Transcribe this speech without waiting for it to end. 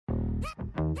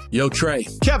Yo, Trey.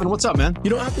 Kevin, what's up, man? You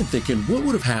know, I've been thinking, what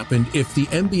would have happened if the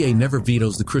NBA never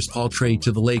vetoes the Chris Paul trade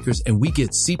to the Lakers and we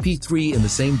get CP3 in the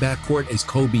same backcourt as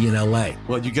Kobe in LA?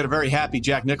 Well, you get a very happy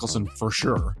Jack Nicholson for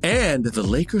sure. And the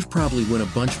Lakers probably win a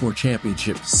bunch more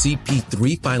championships.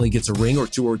 CP3 finally gets a ring or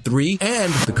 2 or 3,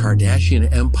 and the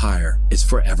Kardashian empire is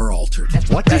forever altered.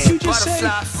 What did you just say?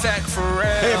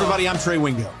 Hey, everybody, I'm Trey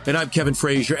Wingo. And I'm Kevin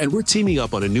Frazier, and we're teaming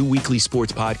up on a new weekly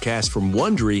sports podcast from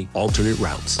Wondery, Alternate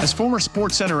Routes. As former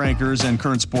Sports Center anchors and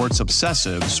current sports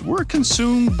obsessives, we're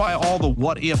consumed by all the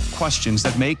what-if questions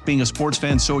that make being a sports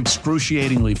fan so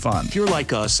excruciatingly fun. If you're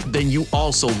like us, then you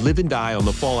also live and die on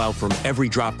the fallout from every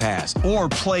drop pass. Or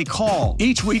play call.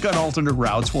 Each week on Alternate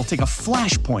Routes, we'll take a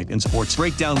flashpoint in sports,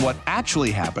 break down what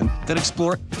actually happened, then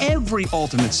explore every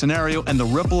alternate scenario and the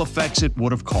ripple effects it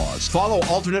would have caused. Follow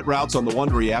Alternate Routes on the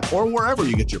Wondery app or wherever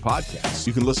you get your podcasts.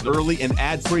 You can listen early and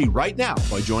ad-free right now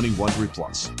by joining Wondery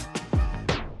Plus.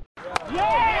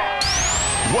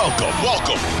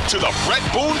 Welcome to the Brett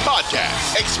Boone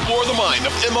Podcast. Explore the mind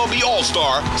of MLB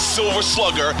All-Star, Silver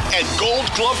Slugger, and Gold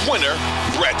Glove winner,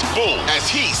 Brett Boone, as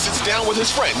he sits down with his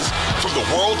friends from the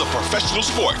world of professional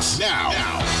sports. Now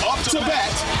up to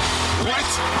bat, Brett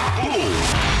Boone.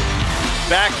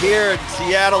 Back here in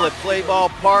Seattle at Play Ball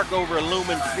Park over at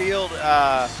Lumen Field.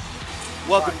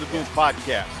 Welcome to the Boone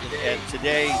Podcast. And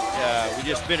today we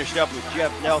just finished up with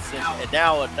Jeff Nelson, and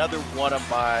now another one of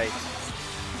my...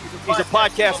 He's a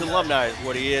podcast alumni is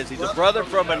what he is. He's a brother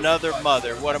from another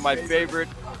mother, one of my favorite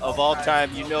of all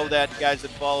time. You know that, guys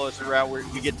that follow us around, where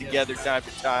we get together time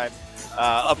to time.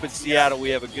 Up in Seattle, we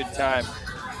have a good time.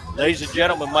 Ladies and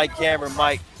gentlemen, Mike Cameron.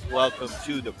 Mike, welcome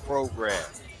to the program.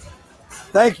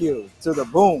 Thank you to the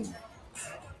Boom.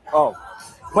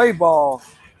 Play Ball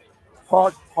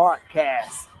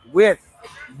Podcast with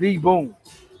the Boom.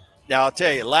 Now, I'll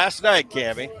tell you, last night,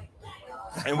 Cammy,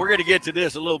 and we're going to get to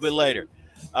this a little bit later.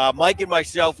 Mike and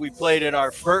myself, we played in our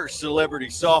first celebrity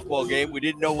softball game. We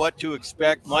didn't know what to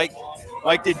expect. Mike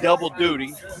did double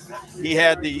duty. He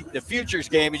had the futures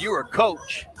game, and you were a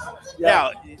coach. Yeah.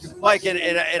 Now, Mike, and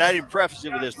I didn't preface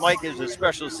it with this, Mike is a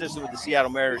special assistant with the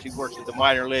Seattle Mariners. He works with the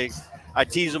minor leagues. I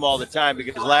tease him all the time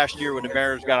because last year when the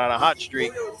Mariners got on a hot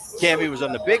streak, Cammy was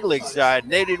on the big league side,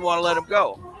 and they didn't want to let him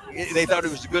go. They thought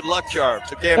it was a good luck charm.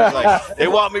 So Cameron's like, they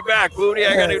want me back, Booty.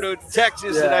 I got to go to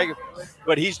Texas. Yeah.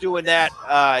 But he's doing that.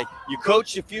 You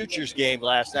coached the Futures game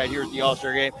last night here at the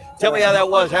All-Star game. Tell me how that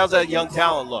was. How's that young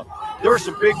talent look? There were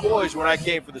some big boys when I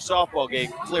came for the softball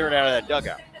game clearing out of that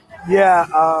dugout. Yeah.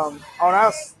 On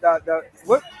us,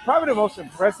 what probably the most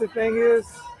impressive thing is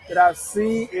that I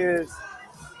see is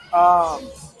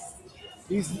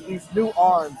these new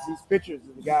arms, these pitchers,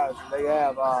 the guys they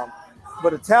have.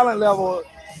 But the talent level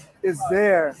is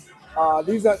there.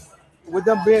 These are, with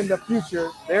them being the future,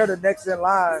 they're the next in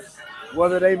line.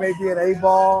 Whether they may be an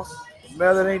A-ball,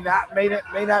 whether they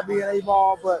may not be an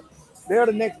A-ball, but they're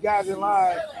the next guys in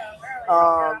line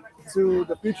to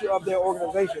the future of their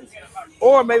organizations,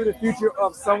 or maybe the future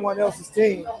of someone else's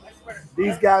team.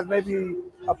 These guys may be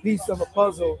a piece of a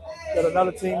puzzle that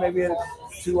another team may be able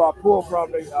to pull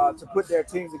from to put their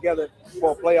teams together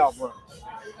for a playoff run.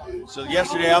 So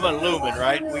yesterday I'm at Lumen,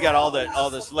 right? We got all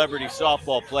the celebrity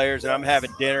softball players, and I'm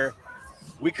having dinner.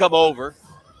 We come over.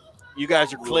 You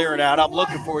guys are clearing out. I'm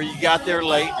looking for you. You got there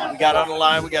late. We got on the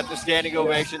line. We got the standing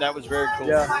ovation. That was very cool.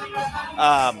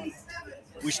 Yeah.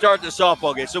 We start the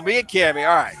softball game. So me and Cammy,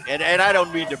 all right, and I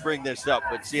don't mean to bring this up,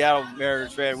 but Seattle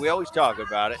Mariners fan, we always talk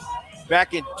about it.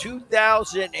 Back in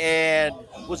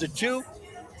 2002,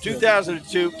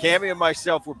 Cammy and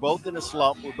myself were both in a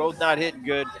slump. We're both not hitting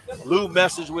good. Lou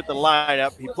messes with the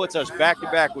lineup. He puts us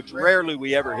back-to-back, which rarely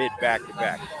we ever hit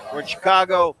back-to-back. We're in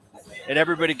Chicago, and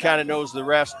everybody kind of knows the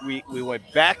rest. We went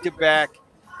back-to-back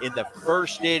in the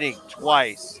first inning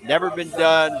twice. Never been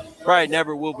done. Probably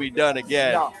never will be done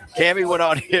again. No. Cammy went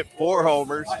on to hit 4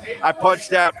 homers. I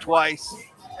punched out twice,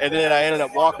 and then I ended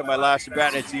up walking my last at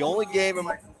bat. And it's the only game in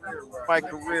my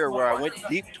career where I went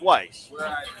deep twice,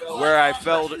 where I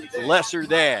felt lesser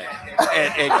than.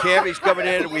 And Cammy's coming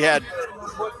in, and we're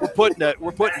putting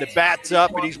the bats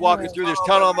up, and he's walking through this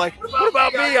tunnel. I'm like, what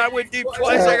about me? I went deep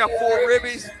twice. I got 4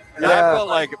 ribbies. And I felt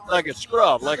like a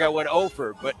scrub, like I went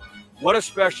over. But what a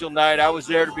special night. I was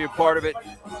there to be a part of it.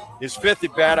 His 5th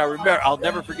at bat, I'll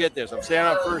never forget this. I'm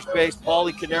standing on first base.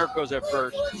 Paulie Canerco's at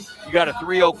first. You got a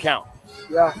 3-0 count.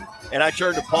 Yeah. And I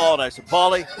turned to Paul and I said,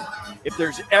 Paulie, if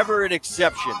there's ever an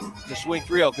exception to swing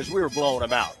 3-0, because we were blowing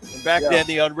them out. And back then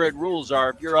the unwritten rules are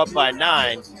if you're up by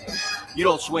 9, you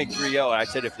don't swing 3-0. And I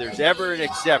said, if there's ever an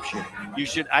exception, you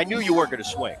should. I knew you weren't going to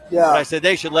swing. Yeah. But I said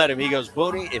they should let him. He goes,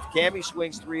 Booney, if Cammy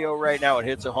swings 3-0 right now and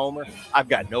hits a homer, I've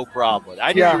got no problem with it.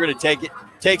 I knew you were going to take it.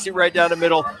 Takes it right down the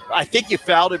middle. I think you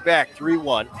fouled it back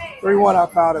 3-1. 3-1, I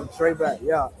fouled him straight back,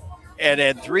 yeah. And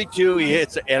then 3-2, he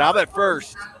hits it. And I'm at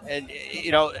first. And,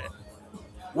 you know,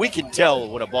 we can tell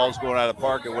when a ball's going out of the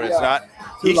park and when it's not.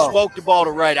 He smoked the ball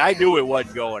to right. I knew it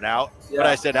wasn't going out. Yeah. But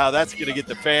I said, that's going to get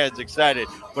the fans excited.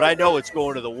 But I know it's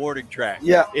going to the warning track.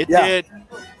 Yeah. It did.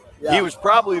 Yeah. He was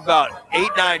probably about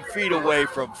 8-9 feet away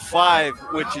from 5,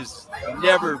 which has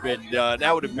never been done.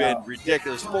 That would have been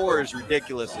ridiculous. 4 is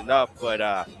ridiculous enough,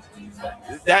 but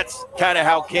that's kind of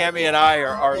how Cammy and I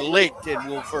are linked and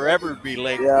will forever be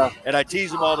linked. Yeah. And I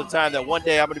tease him all the time that one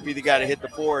day I'm going to be the guy to hit the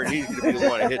 4 and he's going to be the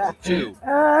one to hit the 2.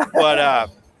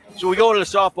 But so we go to the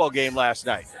softball game last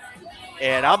night,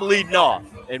 and I'm leading off,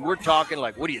 and we're talking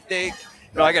like, what do you think?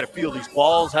 You know, I got to feel these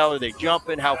balls. How are they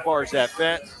jumping? How far is that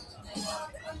fence?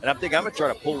 And I'm thinking, I'm going to try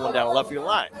to pull one down left field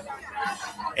line.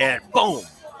 And boom,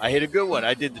 I hit a good one.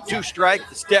 I did the 2-strike,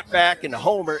 the step back, and the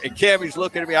homer. And Cammy's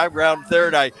looking at me. I'm round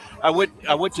third. I went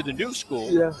to the new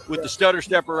school with the stutter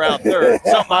step around third,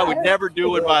 something I would never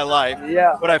do in my life.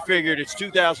 Yeah. But I figured it's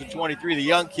 2023. The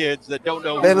young kids that don't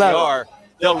know who we are,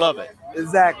 they'll love it.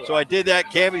 Exactly. So I did that.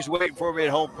 Cammy's waiting for me at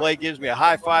home plate, gives me a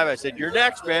high five. I said, you're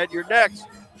next, man. You're next.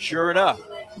 Sure enough,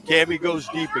 Cammy goes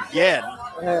deep again.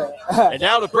 And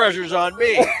now the pressure's on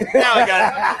me. Now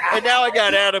I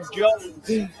got Adam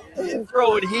Jones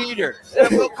throwing heaters.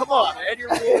 And well, come on, man, you're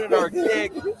ruining our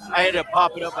gig. I ended up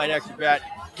popping up my next at bat.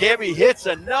 Cammy hits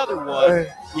another one.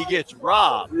 He gets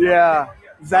robbed. Yeah,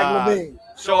 Zach Levine.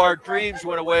 So our dreams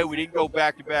went away. We didn't go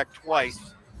back-to-back twice.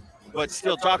 But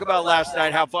still, talk about last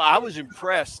night, how fun. I was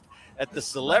impressed at the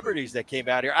celebrities that came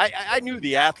out here. I knew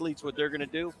the athletes, what they're going to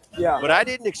do. Yeah. But I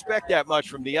didn't expect that much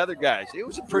from the other guys. It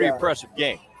was a pretty impressive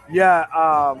game.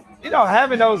 Yeah. You know,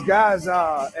 having those guys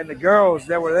and the girls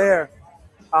that were there,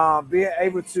 being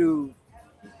able to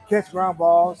catch ground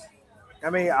balls.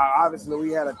 I mean, obviously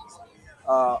we had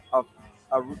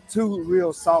two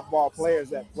real softball players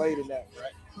that played in that.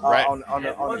 Right.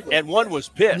 And one was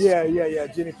pissed. Yeah.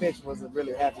 Jenny Finch wasn't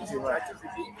really happy too much.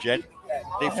 Jenny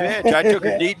Finch. I took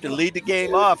her deep to lead the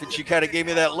game off, and she kind of gave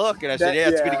me that look, and I said,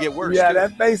 it's going to get worse. Yeah,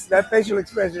 that facial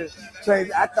expression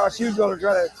changed. I thought she was going to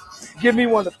try to give me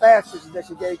one of the fast pitches that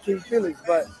she gave King Felix.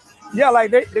 But, yeah,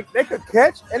 like they could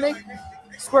catch, and they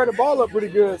squared the ball up pretty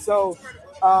good. So,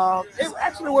 it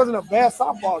actually wasn't a bad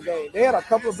softball game. They had a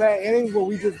couple of bad innings where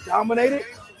we just dominated.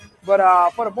 But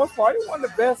for the most part, it was one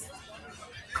of the best,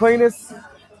 cleanest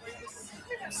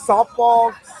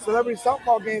celebrity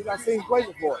softball games I've seen play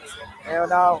before.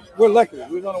 And we're lucky.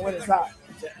 We're going to win inside.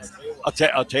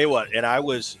 I'll tell you what, and I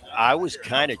was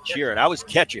kind of cheering. I was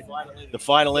catching the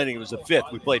final inning. It was the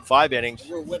 5th. We played 5 innings,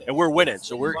 and we're winning.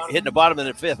 So we're hitting the bottom of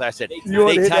the 5th. I said, if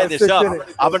they tie this up,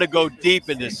 I'm going to go deep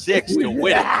into 6 to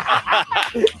win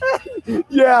it.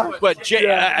 Yeah. But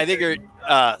I think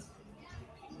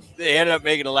they ended up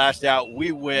making the last out.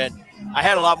 We win. I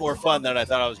had a lot more fun than I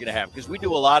thought I was going to have because we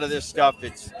do a lot of this stuff.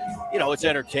 It's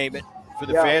entertainment for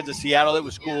the fans of Seattle. It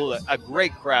was cool. A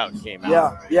great crowd came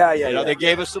out. Yeah. They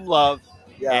gave us some love,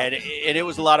 and it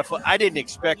was a lot of fun. I didn't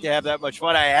expect to have that much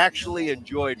fun. I actually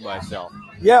enjoyed myself.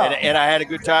 Yeah, and I had a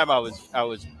good time. I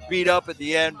was beat up at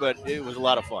the end, but it was a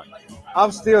lot of fun.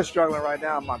 I'm still struggling right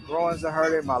now. My groins are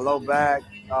hurting. My low back.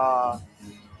 I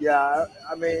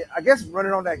mean, I guess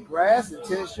running on that grass in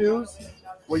tennis shoes,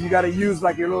 where you got to use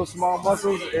like your little small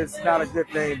muscles, it's not a good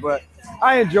thing. But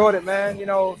I enjoyed it, man. You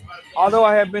know, although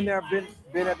I have been there,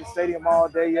 been at the stadium all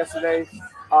day yesterday,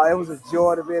 it was a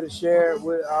joy to be able to share it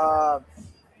with,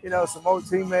 some old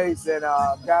teammates and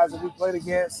guys that we played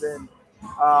against, and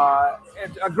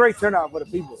a great turnout for the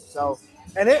people. So,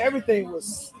 and everything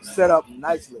was set up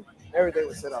nicely. Everything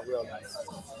was set up real nice.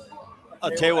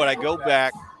 I'll tell you what, I go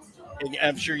back. And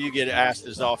I'm sure you get asked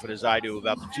as often as I do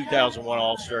about the 2001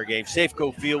 All-Star Game.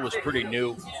 Safeco Field was pretty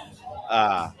new.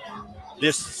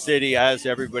 This city, as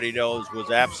everybody knows, was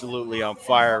absolutely on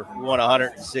fire. We won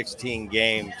 116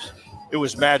 games. It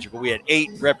was magical. We had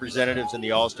 8 representatives in the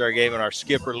All-Star Game, and our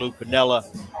skipper, Lou Piniella,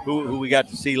 who we got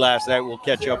to see last night, will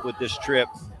catch up with this trip.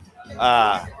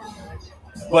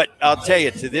 But I'll tell you,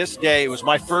 to this day, it was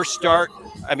my first start.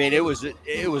 I mean, it was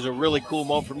a really cool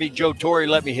moment for me. Joe Torre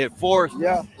let me hit 4th.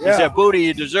 Yeah. He said, Booty,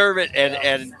 you deserve it.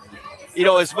 And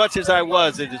as much as I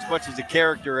was, and as much as a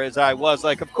character as I was,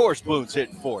 like, of course, Boone's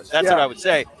hitting 4th. That's what I would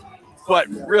say. But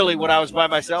really, when I was by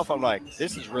myself, I'm like,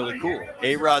 this is really cool.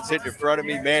 A-Rod's hitting in front of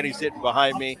me. Manny's hitting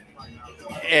behind me.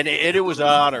 and it was an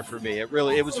honor for me. It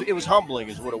was humbling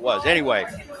is what it was. Anyway,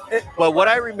 but what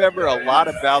I remember a lot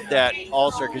about that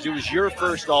All-Star, because it was your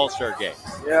first All-Star game.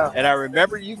 Yeah. And I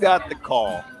remember you got the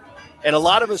call. And a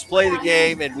lot of us play the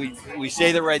game and we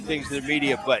say the right things to the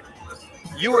media, but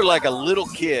you were like a little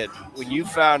kid when you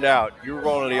found out you were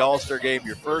going to the All-Star game,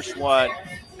 your first one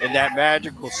in that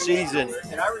magical season.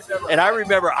 And I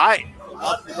remember a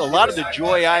lot of the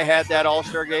joy I had that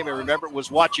All-Star game, I remember,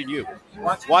 was watching you,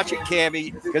 watching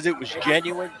Cammy, because it was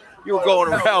genuine. You were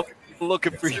going around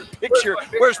looking for your picture.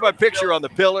 Where's my picture on the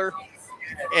pillar?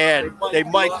 And they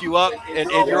mic'd you up, and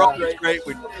you're always great.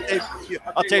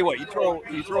 I'll tell you what, you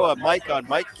throw a mic on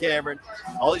Mike Cameron,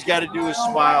 all he's got to do is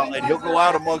smile, and he'll go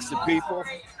out amongst the people.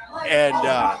 And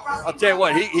I'll tell you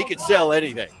what, he could sell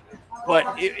anything. But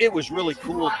it was really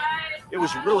cool. It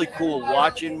was really cool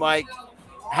watching Mike,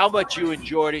 how much you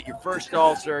enjoyed it, your first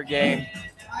All-Star game.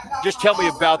 Just tell me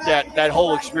about that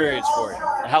whole experience for you.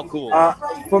 How cool.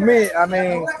 For me, I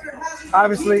mean,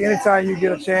 obviously, anytime you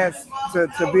get a chance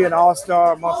to be an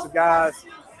all-star amongst the guys,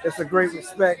 it's a great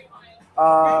respect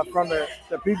from the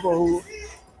people who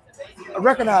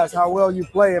recognize how well you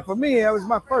play. And for me, it was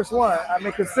my first one. I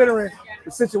mean, considering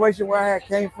the situation where I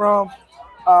came from,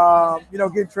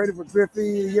 getting traded for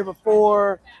Griffey the year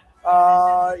before,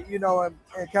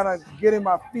 and kind of getting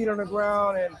my feet on the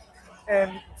ground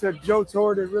and to Joe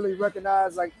Torre to really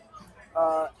recognize, like,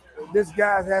 this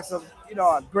guy had some,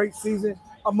 a great season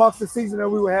amongst the season that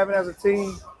we were having as a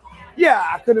team. Yeah,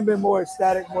 I couldn't have been more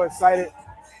ecstatic, more excited.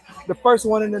 The first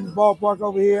one in the ballpark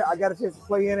over here, I got a chance to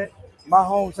play in it, my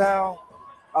hometown.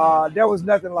 There was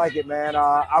nothing like it, man.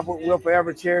 I will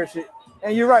forever cherish it.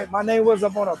 And you're right, my name was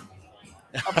up on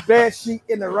a bed sheet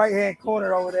in the right-hand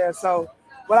corner over there. So,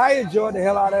 but I enjoyed the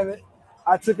hell out of it.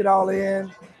 I took it all in.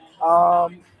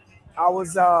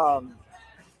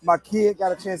 My kid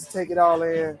got a chance to take it all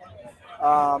in.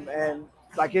 And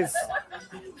like, it's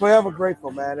forever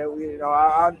grateful, man.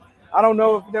 I don't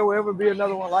know if there will ever be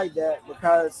another one like that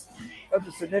because of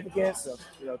the significance of,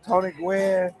 Tony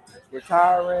Gwynn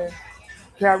retiring,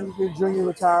 Cal Ripken Jr.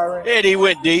 retiring. And he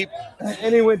went deep.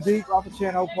 Off of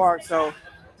Chan Ho Park. So,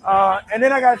 and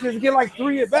then I got a chance to get like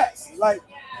 3 at-bats. Like,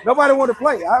 nobody wanted to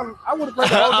play. I would have played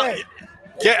the whole game.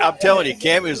 Yeah, I'm telling you,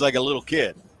 Cammy was like a little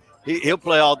kid. He'll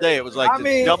play all day. It was like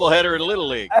doubleheader in Little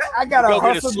League. I got a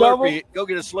hustle double. Go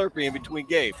get a Slurpee in between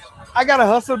games. I got a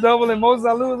hustle double, and Moses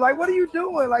Alou was like, "What are you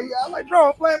doing?" Like, I'm like, "Bro,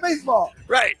 I'm playing baseball."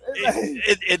 Right.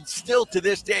 And still to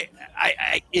this day,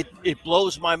 it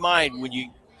blows my mind when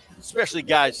you, especially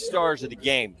guys, stars of the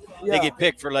game, they get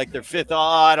picked for like their 5th.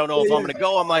 I don't know if I'm going to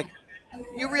go. I'm like,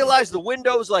 you realize the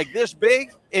window's like this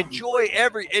big? Enjoy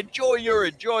your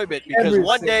enjoyment because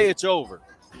one day it's over.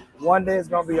 One day it's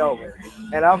going to be over.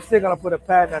 And I'm still going to put a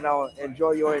patent on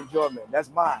enjoy your enjoyment. That's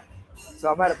mine.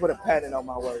 So I'm going to put a patent on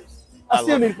my words. I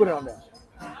still need to put it on there.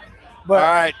 But,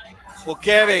 all right. Well,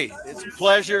 Cammy, it's a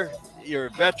pleasure. You're a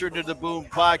veteran of the Boom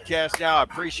podcast now. I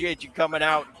appreciate you coming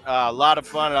out. A lot of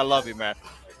fun, and I love you, man.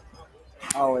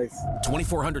 Always.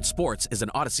 2400 Sports is an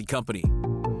Odyssey company.